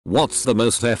What's the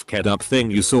most FK'd up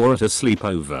thing you saw at a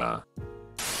sleepover?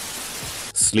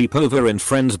 Sleepover in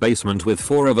friend's basement with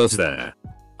 4 of us there.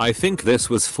 I think this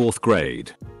was 4th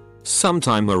grade.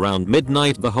 Sometime around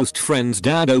midnight the host friend's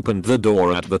dad opened the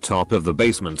door at the top of the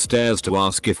basement stairs to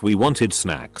ask if we wanted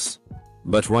snacks.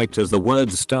 But right as the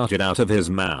words started out of his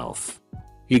mouth,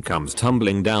 he comes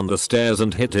tumbling down the stairs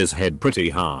and hit his head pretty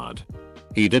hard.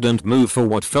 He didn't move for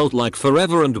what felt like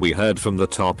forever and we heard from the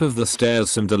top of the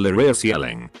stairs some delirious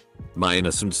yelling. My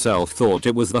innocent self thought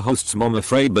it was the host's mom,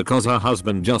 afraid because her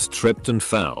husband just tripped and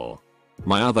fell.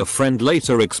 My other friend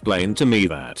later explained to me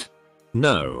that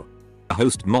no, the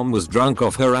host mom was drunk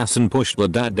off her ass and pushed the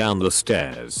dad down the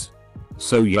stairs.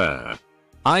 So yeah,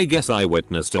 I guess I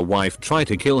witnessed a wife try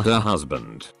to kill her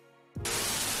husband.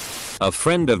 A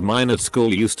friend of mine at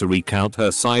school used to recount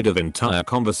her side of entire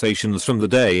conversations from the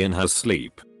day in her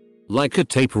sleep. Like a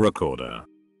tape recorder.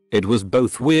 It was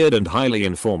both weird and highly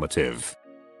informative.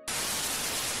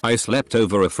 I slept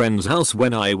over a friend's house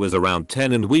when I was around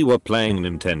 10 and we were playing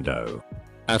Nintendo.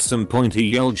 At some point he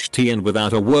yelled "shti" and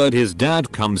without a word his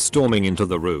dad comes storming into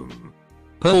the room.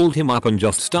 Pulled him up and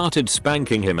just started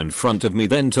spanking him in front of me,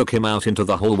 then took him out into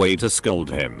the hallway to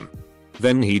scold him.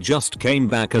 Then he just came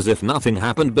back as if nothing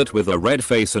happened but with a red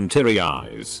face and teary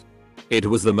eyes. It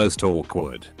was the most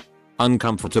awkward,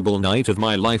 uncomfortable night of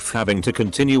my life, having to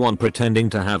continue on pretending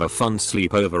to have a fun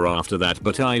sleepover after that,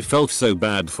 but I felt so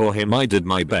bad for him I did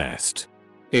my best.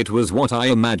 It was what I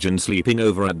imagined sleeping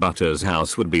over at Butter's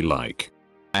house would be like.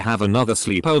 I have another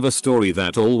sleepover story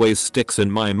that always sticks in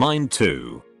my mind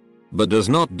too, but does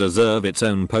not deserve its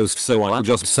own post, so I'll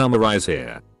just summarize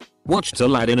here. Watched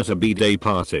Aladdin at a b-day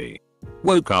party.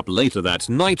 Woke up later that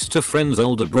night to friend's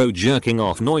older bro jerking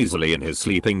off noisily in his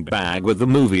sleeping bag with the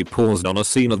movie paused on a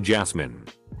scene of Jasmine.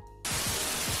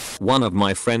 One of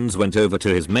my friends went over to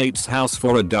his mate's house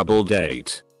for a double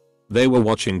date. They were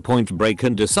watching Point Break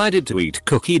and decided to eat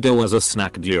cookie dough as a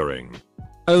snack during.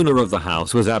 Owner of the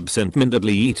house was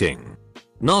absent-mindedly eating,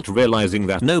 not realizing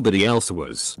that nobody else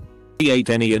was. He ate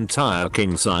any entire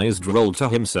king-sized roll to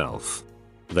himself.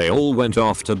 They all went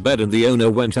off to bed and the owner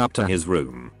went up to his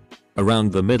room.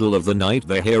 Around the middle of the night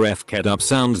they hear FK'd up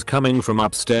sounds coming from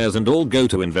upstairs and all go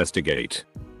to investigate.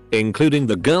 Including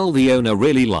the girl the owner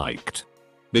really liked.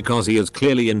 Because he is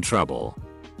clearly in trouble.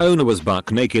 Owner was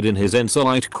buck naked in his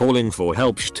ensolite calling for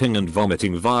help, shitting and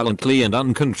vomiting violently and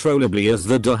uncontrollably as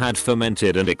the dough had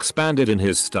fermented and expanded in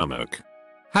his stomach.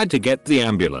 Had to get the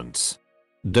ambulance.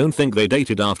 Don't think they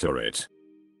dated after it.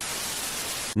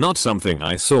 Not something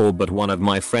I saw, but one of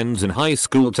my friends in high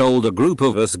school told a group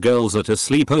of us girls at a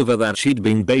sleepover that she'd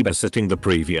been babysitting the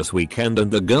previous weekend and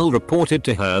the girl reported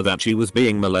to her that she was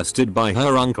being molested by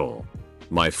her uncle.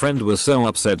 My friend was so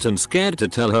upset and scared to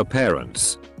tell her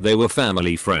parents. They were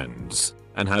family friends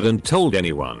and hadn't told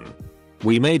anyone.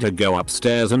 We made her go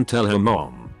upstairs and tell her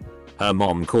mom. Her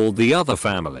mom called the other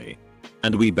family.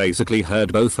 And we basically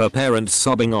heard both her parents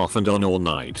sobbing off and on all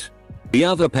night. The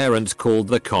other parents called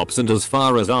the cops and as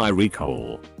far as I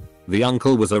recall, the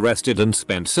uncle was arrested and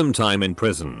spent some time in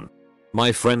prison.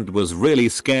 My friend was really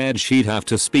scared she'd have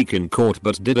to speak in court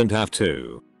but didn't have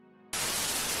to.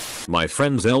 My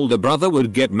friend's older brother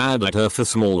would get mad at her for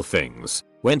small things,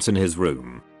 went in his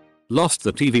room, lost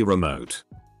the TV remote,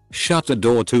 shut the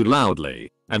door too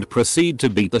loudly, and proceed to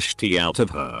beat the shit out of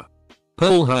her.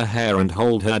 Pull her hair and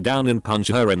hold her down and punch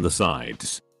her in the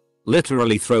sides.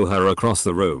 Literally throw her across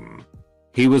the room.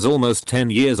 He was almost 10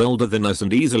 years older than us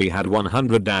and easily had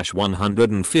 100-150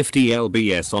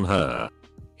 lbs on her.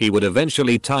 He would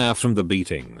eventually tire from the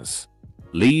beatings,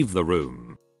 leave the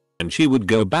room, and she would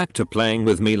go back to playing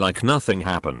with me like nothing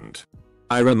happened.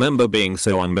 I remember being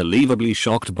so unbelievably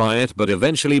shocked by it but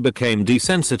eventually became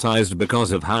desensitized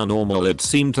because of how normal it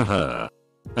seemed to her,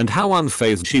 and how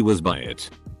unfazed she was by it.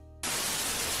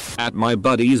 At my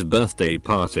buddy's birthday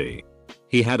party,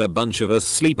 he had a bunch of us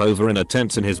sleep over in a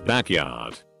tent in his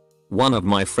backyard. One of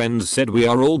my friends said we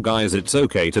are all guys, it's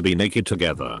okay to be naked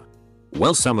together.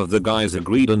 Well, some of the guys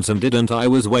agreed and some didn't. I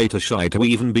was way too shy to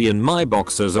even be in my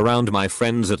boxers around my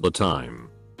friends at the time.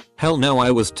 Hell no,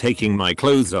 I was taking my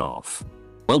clothes off.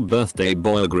 Well, birthday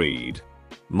boy agreed.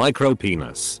 Micro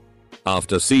penis.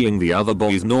 After seeing the other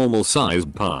boys' normal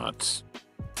sized parts.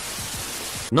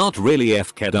 Not really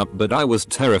FK'd up, but I was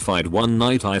terrified one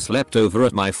night. I slept over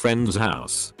at my friend's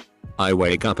house. I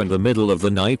wake up in the middle of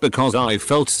the night because I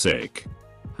felt sick.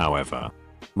 However,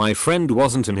 my friend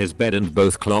wasn't in his bed and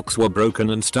both clocks were broken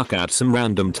and stuck at some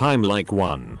random time like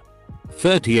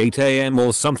 1:38 AM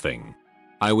or something.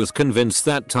 I was convinced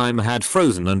that time had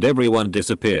frozen and everyone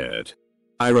disappeared.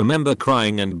 I remember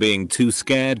crying and being too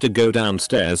scared to go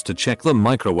downstairs to check the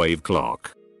microwave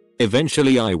clock.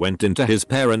 Eventually I went into his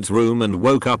parents' room and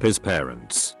woke up his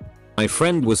parents. My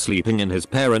friend was sleeping in his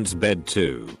parents' bed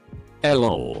too.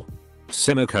 LOL.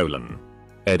 Semicolon.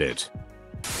 Edit.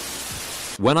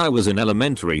 When I was in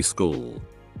elementary school,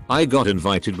 I got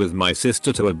invited with my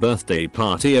sister to a birthday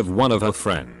party of one of her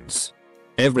friends.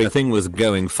 Everything was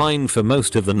going fine for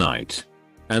most of the night.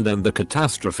 And then the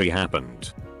catastrophe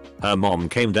happened. Her mom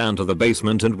came down to the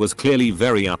basement and was clearly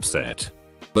very upset,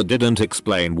 but didn't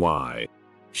explain why.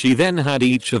 She then had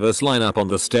each of us line up on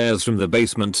the stairs from the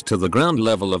basement to the ground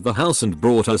level of the house and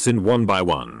brought us in one by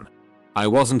one. I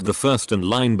wasn't the first in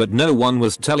line, but no one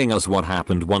was telling us what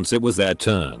happened once it was their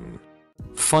turn.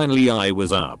 Finally I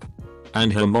was up,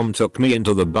 and her mom took me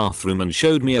into the bathroom and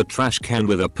showed me a trash can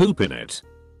with a poop in it.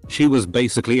 She was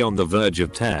basically on the verge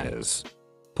of tears,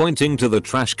 pointing to the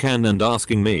trash can and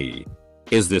asking me,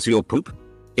 "Is this your poop?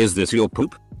 Is this your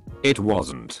poop?" It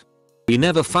wasn't. We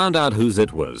never found out whose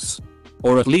it was.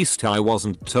 Or at least I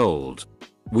wasn't told.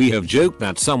 We have joked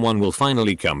that someone will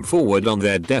finally come forward on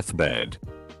their deathbed.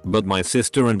 But my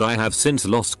sister and I have since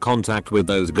lost contact with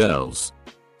those girls,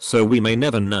 so we may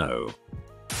never know.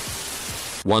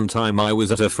 One time I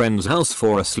was at a friend's house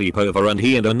for a sleepover and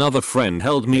he and another friend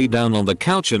held me down on the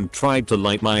couch and tried to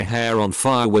light my hair on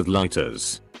fire with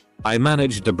lighters. I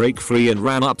managed to break free and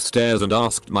ran upstairs and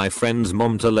asked my friend's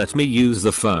mom to let me use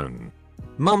the phone.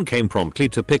 Mom came promptly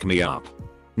to pick me up.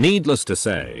 Needless to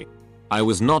say, I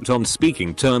was not on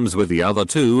speaking terms with the other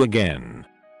two again.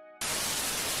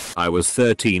 I was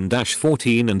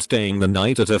 13-14 and staying the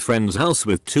night at a friend's house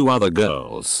with two other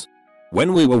girls,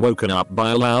 when we were woken up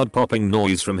by a loud popping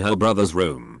noise from her brother's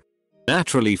room.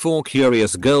 Naturally, four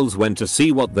curious girls went to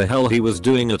see what the hell he was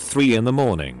doing at 3 in the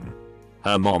morning.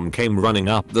 Her mom came running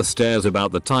up the stairs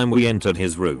about the time we entered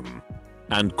his room,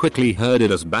 and quickly herded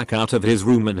us back out of his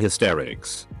room in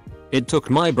hysterics. It took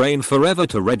my brain forever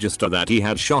to register that he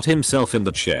had shot himself in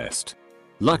the chest.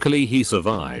 Luckily he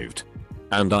survived,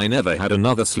 and I never had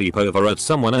another sleepover at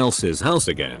someone else's house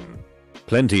again.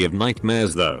 Plenty of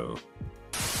nightmares though.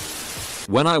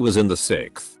 When I was in the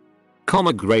 6th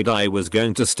grade I was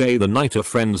going to stay the night at a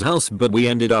friend's house, but we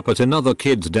ended up at another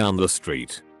kid's down the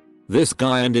street. This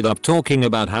guy ended up talking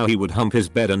about how he would hump his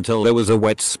bed until there was a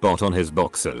wet spot on his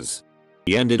boxers.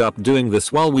 He ended up doing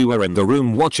this while we were in the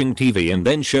room watching TV and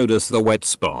then showed us the wet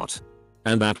spot.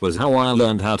 And that was how I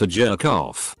learned how to jerk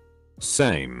off.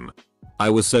 Same.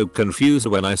 I was so confused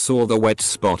when I saw the wet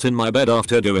spot in my bed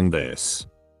after doing this.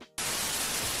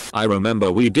 I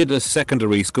remember we did a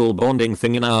secondary school bonding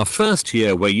thing in our first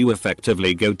year where you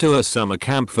effectively go to a summer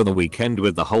camp for the weekend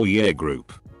with the whole year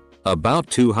group. About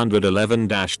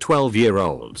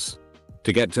 211-12-year-olds.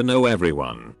 To get to know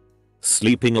everyone.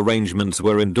 Sleeping arrangements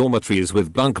were in dormitories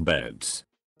with bunk beds,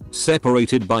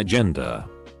 separated by gender.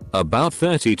 About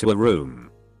 30 to a room.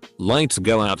 Lights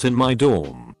go out in my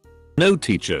dorm. No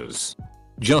teachers.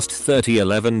 Just 30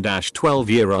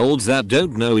 11-12-year-olds that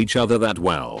don't know each other that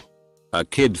well. A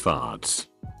kid farts.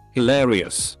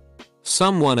 Hilarious.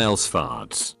 Someone else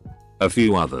farts. A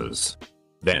few others.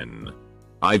 Then,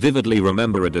 I vividly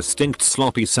remember a distinct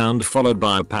sloppy sound followed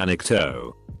by a panicked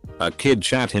 "oh." A kid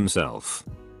shat himself.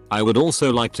 I would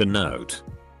also like to note,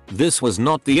 this was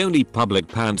not the only public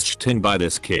pants shitting by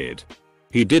this kid.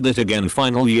 He did it again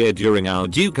final year during our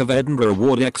Duke of Edinburgh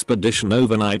Award expedition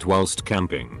overnight whilst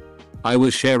camping. I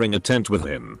was sharing a tent with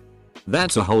him.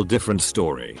 That's a whole different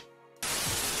story.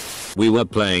 We were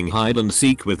playing hide and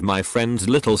seek with my friend's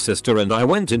little sister and I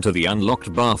went into the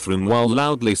unlocked bathroom while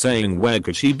loudly saying, "Where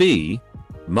could she be?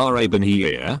 Mare been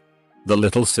here?" The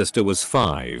little sister was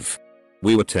 5.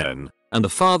 We were 10. And the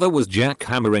father was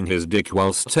jackhammering his dick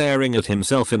while staring at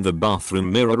himself in the bathroom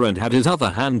mirror and had his other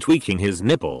hand tweaking his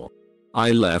nipple.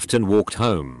 I left and walked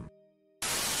home.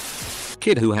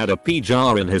 Kid who had a pee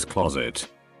jar in his closet.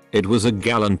 It was a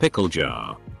gallon pickle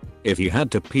jar. If he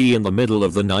had to pee in the middle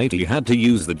of the night he had to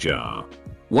use the jar.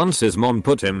 Once his mom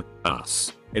put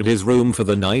us, in his room for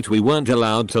the night, we weren't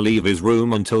allowed to leave his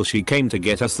room until she came to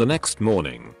get us the next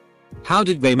morning. How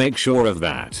did they make sure of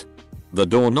that? The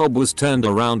doorknob was turned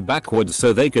around backwards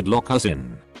so they could lock us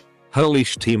in. Holy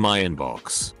shit, my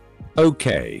inbox.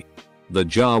 Okay. The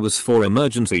jar was for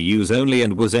emergency use only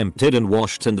and was emptied and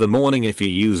washed in the morning if you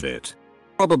used it.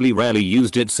 Probably rarely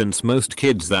used it since most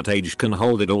kids that age can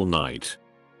hold it all night.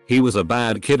 He was a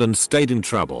bad kid and stayed in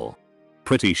trouble.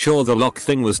 Pretty sure the lock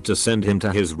thing was to send him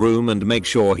to his room and make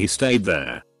sure he stayed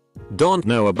there. Don't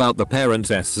know about the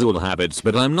parents' Zool habits,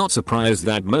 but I'm not surprised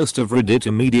that most of Reddit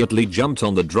immediately jumped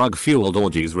on the drug-fueled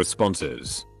orgies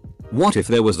responses. What if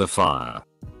there was a fire?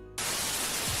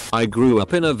 I grew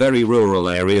up in a very rural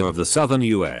area of the southern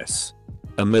US.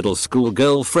 A middle school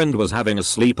girlfriend was having a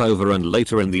sleepover and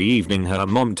later in the evening her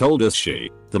mom told us she,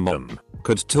 the mom,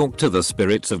 could talk to the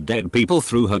spirits of dead people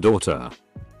through her daughter.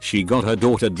 She got her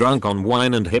daughter drunk on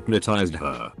wine and hypnotized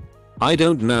her. I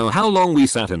don't know how long we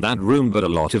sat in that room, but a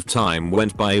lot of time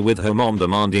went by with her mom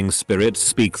demanding spirits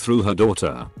speak through her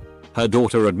daughter. Her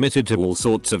daughter admitted to all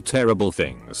sorts of terrible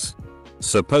things.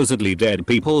 Supposedly dead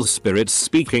people's spirits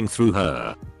speaking through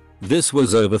her. This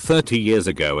was over 30 years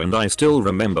ago and I still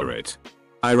remember it.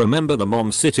 I remember the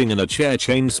mom sitting in a chair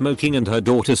chain smoking and her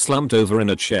daughter slumped over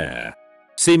in a chair.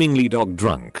 Seemingly dog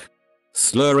drunk.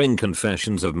 Slurring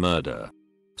confessions of murder,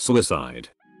 suicide,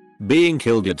 being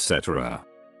killed, etc.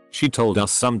 She told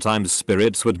us sometimes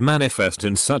spirits would manifest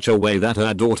in such a way that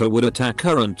her daughter would attack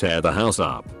her and tear the house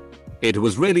up. It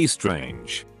was really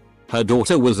strange. Her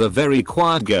daughter was a very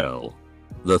quiet girl.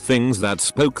 The things that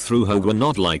spoke through her were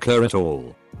not like her at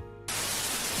all.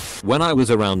 When I was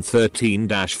around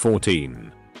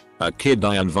 13-14, a kid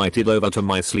I invited over to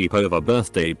my sleepover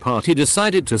birthday party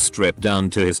decided to strip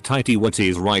down to his tighty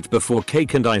whities right before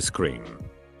cake and ice cream.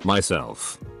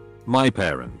 Myself, my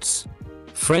parents,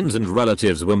 friends and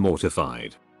relatives were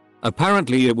mortified.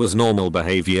 Apparently it was normal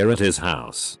behavior at his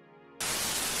house.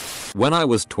 When I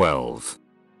was 12,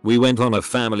 we went on a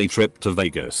family trip to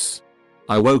Vegas.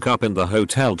 I woke up in the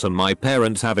hotel to my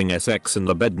parents having sex in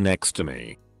the bed next to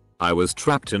me. I was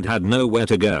trapped and had nowhere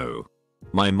to go.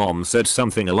 My mom said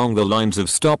something along the lines of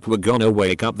 "Stop, we're gonna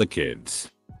wake up the kids."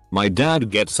 My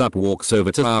dad gets up, walks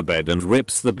over to our bed and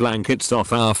rips the blankets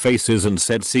off our faces and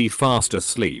said, "See fast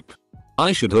asleep."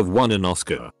 I should have won an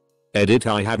Oscar. Edit,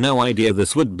 I had no idea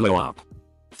this would blow up.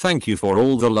 Thank you for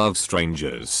all the love,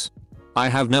 strangers. I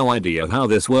have no idea how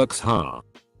this works, huh?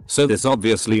 So this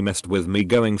obviously messed with me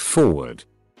going forward.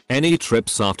 Any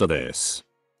trips after this?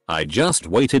 I just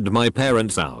waited my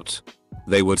parents out.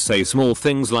 They would say small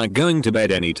things like going to bed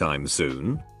anytime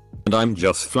soon. And I'm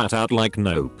just flat out like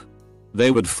nope.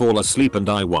 They would fall asleep and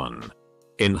I won.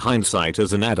 In hindsight,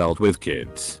 as an adult with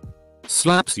kids.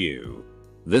 Slaps you.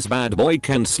 This bad boy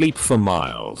can sleep for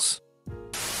miles.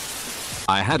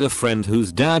 I had a friend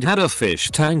whose dad had a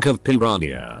fish tank of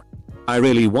piranha. I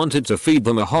really wanted to feed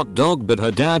them a hot dog, but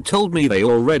her dad told me they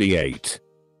already ate.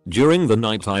 During the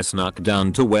night I snuck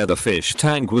down to where the fish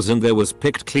tank was and there was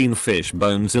picked clean fish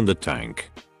bones in the tank.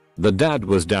 The dad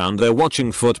was down there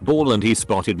watching football and he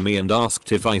spotted me and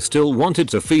asked if I still wanted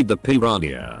to feed the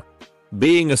piranha.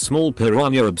 Being a small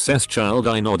piranha obsessed child,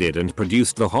 I nodded and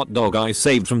produced the hot dog I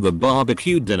saved from the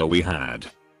barbecue dinner we had.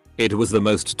 It was the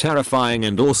most terrifying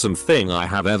and awesome thing I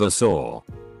have ever saw.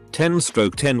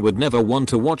 10/10 would never want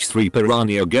to watch 3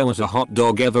 piranha go at a hot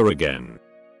dog ever again.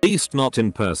 At least not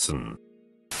in person.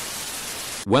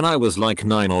 When I was like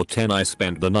 9 or 10, I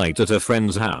spent the night at a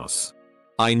friend's house.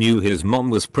 I knew his mom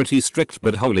was pretty strict,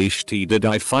 but holy shit did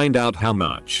I find out how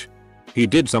much. He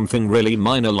did something really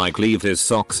minor like leave his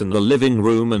socks in the living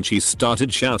room and she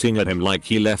started shouting at him like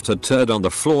he left a turd on the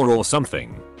floor or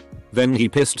something. Then he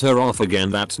pissed her off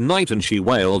again that night and she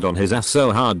wailed on his ass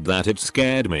so hard that it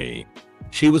scared me.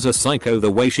 She was a psycho the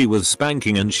way she was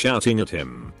spanking and shouting at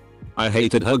him. I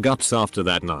hated her guts after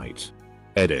that night.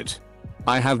 Edit.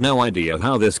 I have no idea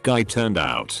how this guy turned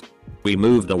out. We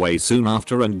moved away soon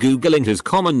after and googling his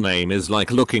common name is like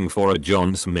looking for a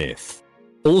John Smith.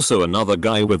 Also, another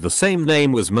guy with the same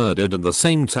name was murdered in the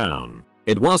same town.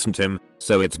 It wasn't him,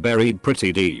 so it's buried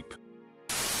pretty deep.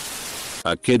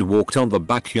 A kid walked on the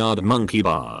backyard monkey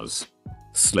bars.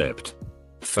 Slipped.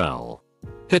 Fell.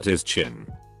 Hit his chin.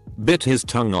 Bit his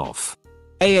tongue off.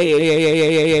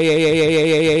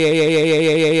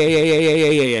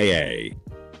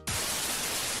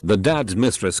 The dad's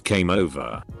mistress came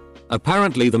over.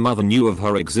 Apparently the mother knew of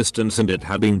her existence and it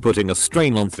had been putting a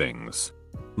strain on things.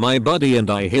 My buddy and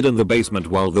I hid in the basement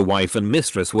while the wife and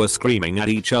mistress were screaming at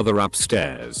each other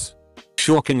upstairs.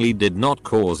 Shockingly did not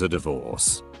cause a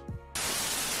divorce.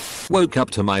 Woke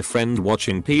up to my friend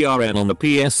watching PRN on the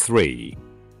PS3.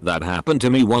 That happened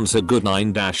to me once a good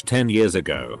 9-10 years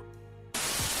ago.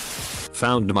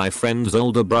 Found my friend's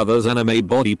older brother's anime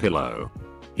body pillow.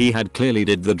 He had clearly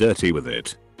did the dirty with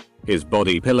it. His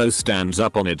body pillow stands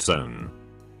up on its own.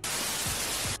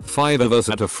 5 of us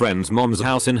at a friend's mom's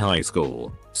house in high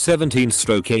school,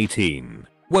 17/18.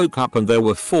 Woke up and there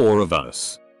were 4 of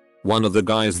us. One of the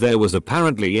guys there was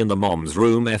apparently in the mom's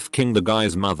room f-king the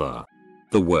guy's mother.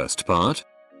 The worst part?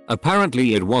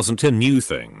 Apparently it wasn't a new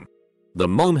thing. The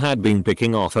mom had been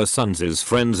picking off her sons'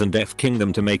 friends and f-king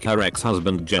them to make her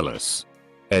ex-husband jealous.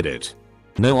 Edit.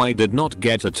 No, I did not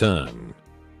get a turn.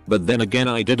 But then again,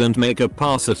 I didn't make a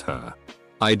pass at her.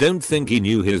 I don't think he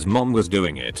knew his mom was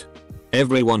doing it.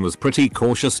 Everyone was pretty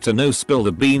cautious to no spill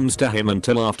the beans to him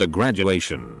until after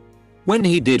graduation. When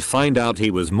he did find out, he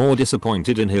was more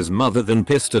disappointed in his mother than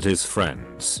pissed at his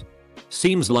friends.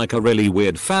 Seems like a really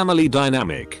weird family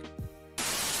dynamic.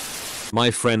 My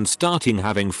friend starting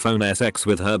having phone sex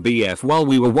with her BF while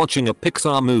we were watching a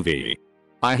Pixar movie.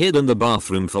 I hid in the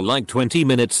bathroom for like 20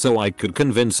 minutes so I could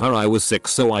convince her I was sick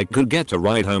so I could get a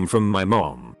ride home from my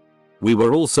mom. We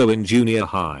were also in junior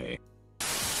high.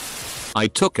 I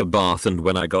took a bath and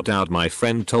when I got out my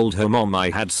friend told her mom I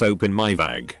had soap in my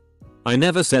bag. I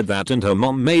never said that and her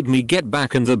mom made me get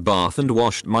back in the bath and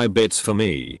washed my bits for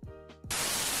me.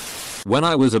 When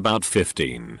I was about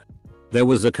 15, there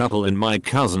was a couple in my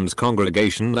cousin's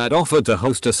congregation that offered to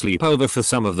host a sleepover for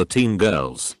some of the teen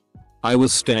girls. I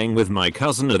was staying with my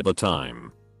cousin at the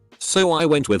time, so I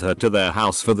went with her to their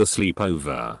house for the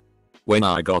sleepover. When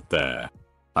I got there,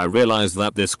 I realized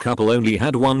that this couple only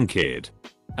had one kid,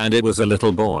 and it was a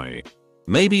little boy,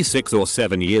 maybe 6 or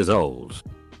 7 years old.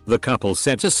 The couple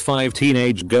set us 5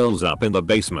 teenage girls up in the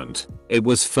basement. It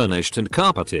was furnished and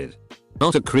carpeted,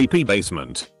 not a creepy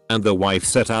basement, and the wife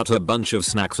set out a bunch of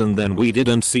snacks and then we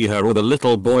didn't see her or the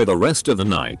little boy the rest of the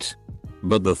night.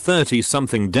 But the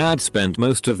 30-something dad spent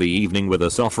most of the evening with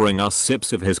us, offering us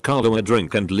sips of his Kahlua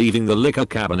drink and leaving the liquor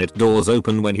cabinet doors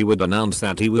open when he would announce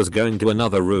that he was going to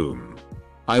another room.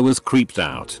 I was creeped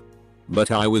out.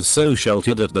 But I was so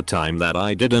sheltered at the time that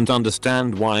I didn't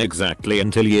understand why exactly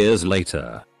until years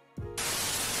later.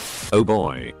 Oh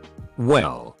boy.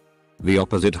 Well, the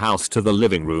opposite house to the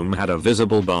living room had a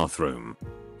visible bathroom.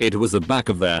 It was the back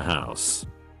of their house.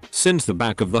 Since the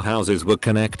back of the houses were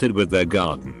connected with their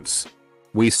gardens,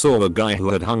 we saw a guy who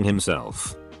had hung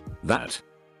himself. That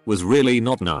was really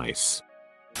not nice.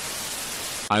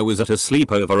 I was at a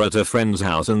sleepover at a friend's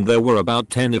house and there were about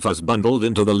 10 of us bundled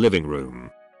into the living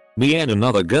room. Me and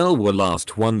another girl were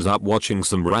last ones up watching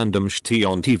some random shit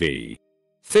on TV.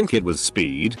 Think it was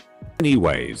Speed?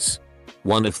 Anyways,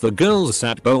 one of the girls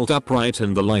sat bolt upright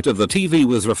and the light of the TV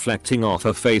was reflecting off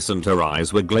her face and her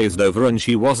eyes were glazed over and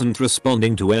she wasn't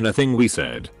responding to anything we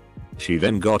said. She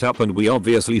then got up and we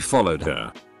obviously followed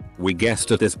her. We guessed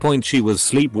at this point she was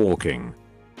sleepwalking.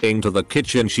 Into the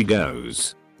kitchen she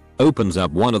goes. Opens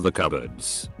up one of the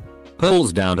cupboards.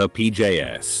 Pulls down her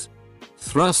PJs.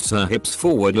 Thrusts her hips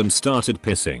forward and started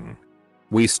pissing.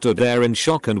 We stood there in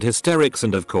shock and hysterics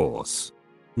and of course,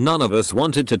 none of us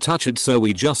wanted to touch it so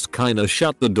we just kinda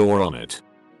shut the door on it.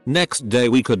 Next day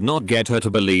we could not get her to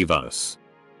believe us.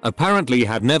 Apparently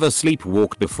had never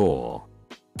sleepwalked before.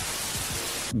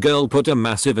 Girl put a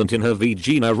massive ant in her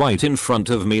vagina right in front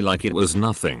of me like it was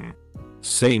nothing.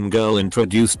 Same girl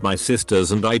introduced my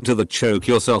sisters and I to the choke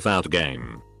yourself out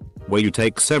game, where you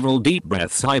take several deep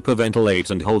breaths,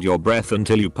 hyperventilate and hold your breath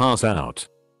until you pass out.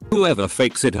 Whoever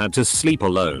fakes it had to sleep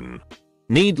alone.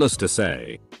 Needless to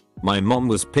say, my mom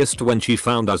was pissed when she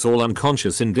found us all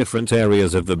unconscious in different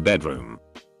areas of the bedroom.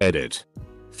 Edit.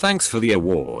 Thanks for the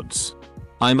awards.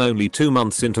 I'm only 2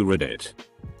 months into Reddit.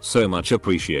 So much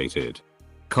appreciated.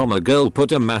 Girl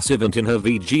put a massive ant in her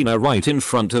vagina right in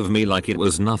front of me like it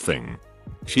was nothing.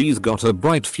 She's got a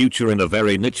bright future in a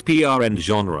very niche PRN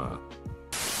genre.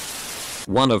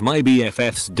 One of my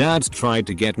BFF's dads tried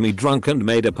to get me drunk and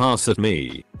made a pass at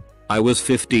me. I was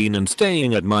 15 and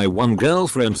staying at my one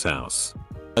girlfriend's house.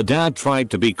 A dad tried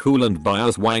to be cool and buy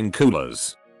us wine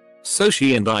coolers. So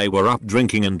she and I were up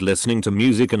drinking and listening to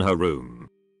music in her room.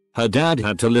 Her dad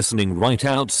had to listening right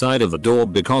outside of the door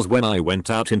because when I went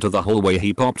out into the hallway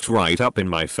he popped right up in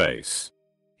my face.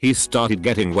 He started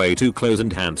getting way too close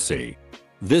and handsy.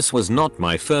 This was not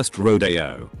my first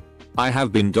rodeo. I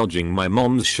have been dodging my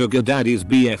mom's sugar daddy's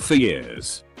BF for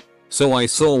years. So I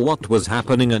saw what was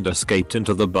happening and escaped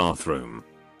into the bathroom.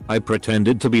 I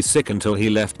pretended to be sick until he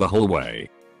left the hallway.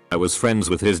 I was friends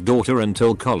with his daughter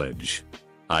until college.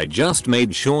 I just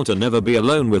made sure to never be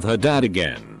alone with her dad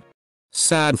again.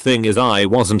 Sad thing is I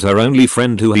wasn't her only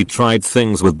friend who he tried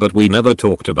things with, but we never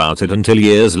talked about it until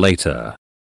years later.